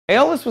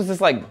Aeolus was this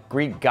like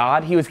Greek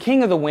god. He was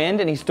king of the wind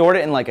and he stored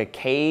it in like a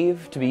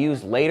cave to be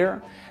used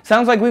later.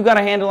 Sounds like we've got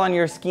a handle on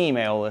your scheme,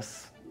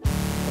 Aeolus.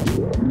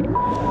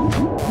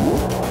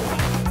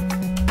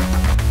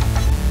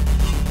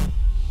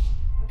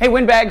 Hey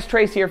Windbags,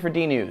 Trace here for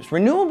D-News.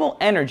 Renewable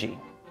energy.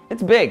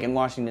 It's big in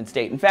Washington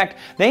State. In fact,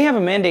 they have a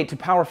mandate to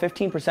power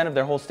 15% of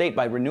their whole state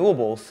by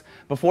renewables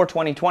before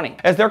 2020.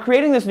 As they're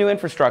creating this new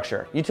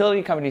infrastructure,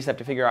 utility companies have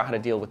to figure out how to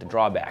deal with the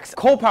drawbacks. A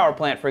coal power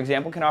plant, for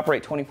example, can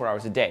operate 24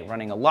 hours a day,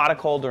 running a lot of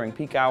coal during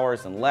peak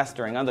hours and less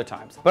during other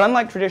times. But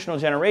unlike traditional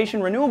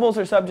generation, renewables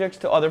are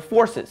subject to other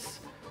forces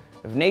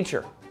of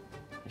nature.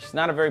 She's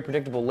not a very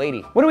predictable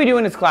lady. What do we do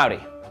when it's cloudy?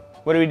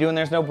 What do we do when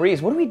there's no breeze?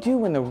 What do we do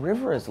when the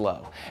river is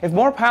low? If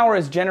more power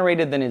is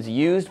generated than is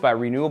used by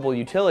renewable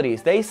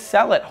utilities, they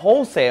sell it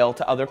wholesale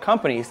to other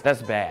companies.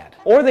 That's bad.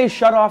 Or they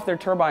shut off their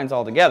turbines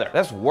altogether.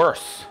 That's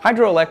worse.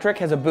 Hydroelectric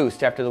has a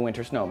boost after the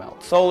winter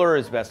snowmelt. Solar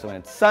is best when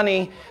it's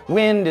sunny.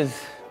 Wind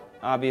is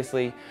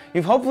obviously.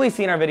 You've hopefully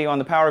seen our video on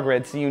the power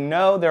grid, so you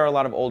know there are a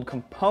lot of old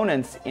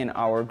components in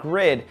our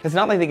grid. It's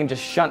not like they can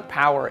just shunt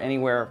power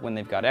anywhere when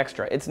they've got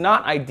extra. It's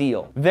not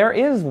ideal. There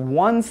is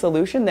one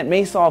solution that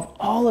may solve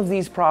all of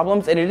these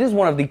problems, and it is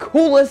one of the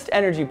coolest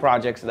energy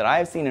projects that I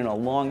have seen in a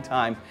long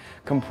time: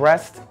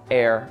 compressed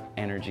air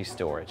energy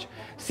storage.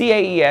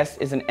 CAES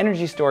is an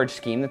energy storage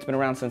scheme that's been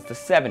around since the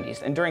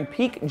 70s, and during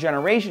peak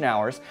generation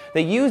hours,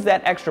 they use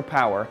that extra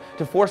power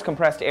to force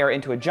compressed air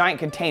into a giant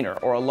container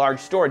or a large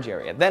storage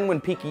area. Then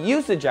when peak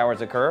usage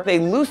hours occur, they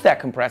loose that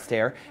compressed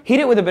air, heat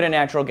it with a bit of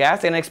natural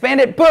gas, and expand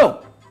it, boom!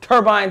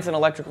 Turbines and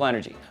electrical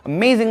energy.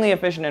 Amazingly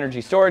efficient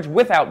energy storage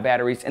without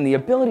batteries, and the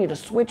ability to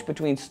switch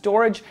between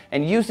storage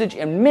and usage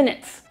in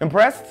minutes.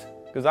 Impressed?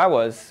 Because I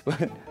was,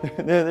 but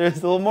there's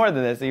a little more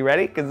than this. Are you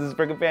ready? Because this is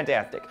freaking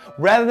fantastic.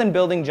 Rather than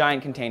building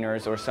giant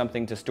containers or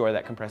something to store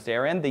that compressed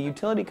air in, the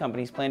utility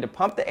companies plan to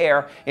pump the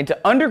air into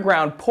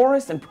underground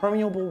porous and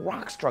permeable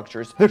rock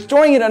structures. They're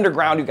storing it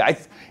underground, you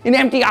guys, in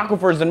empty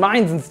aquifers and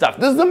mines and stuff.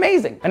 This is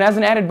amazing. And as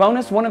an added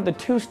bonus, one of the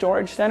 2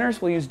 storage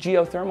centers will use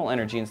geothermal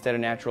energy instead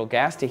of natural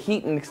gas to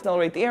heat and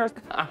accelerate the air.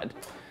 God.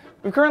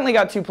 We've currently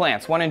got 2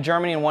 plants, one in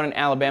Germany and one in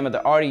Alabama,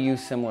 that already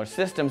use similar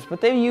systems,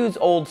 but they use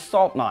old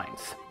salt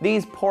mines.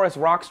 These porous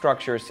rock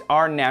structures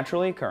are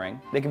naturally occurring.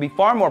 They can be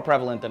far more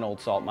prevalent than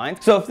old salt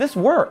mines. So if this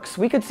works,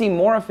 we could see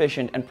more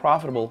efficient and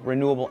profitable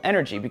renewable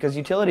energy because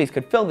utilities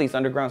could fill these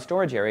underground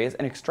storage areas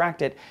and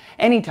extract it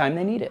anytime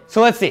they need it.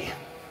 So let's see.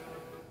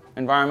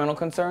 Environmental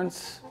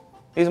concerns.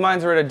 These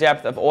mines are at a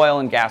depth of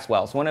oil and gas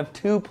wells. One of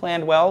 2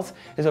 planned wells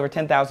is over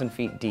 10,000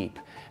 feet deep.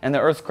 And the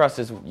Earth's crust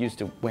is used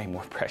to way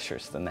more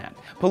pressures than that.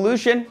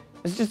 Pollution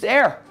is just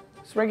air.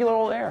 It's regular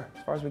old air,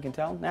 as far as we can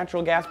tell.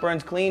 Natural gas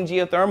burns clean.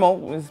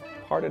 Geothermal is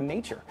part of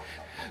nature.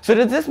 So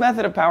does this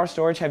method of power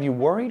storage have you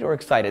worried or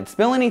excited?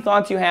 Spill any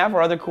thoughts you have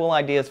or other cool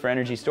ideas for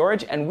energy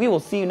storage, and we will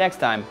see you next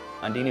time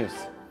on D-News.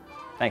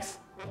 Thanks.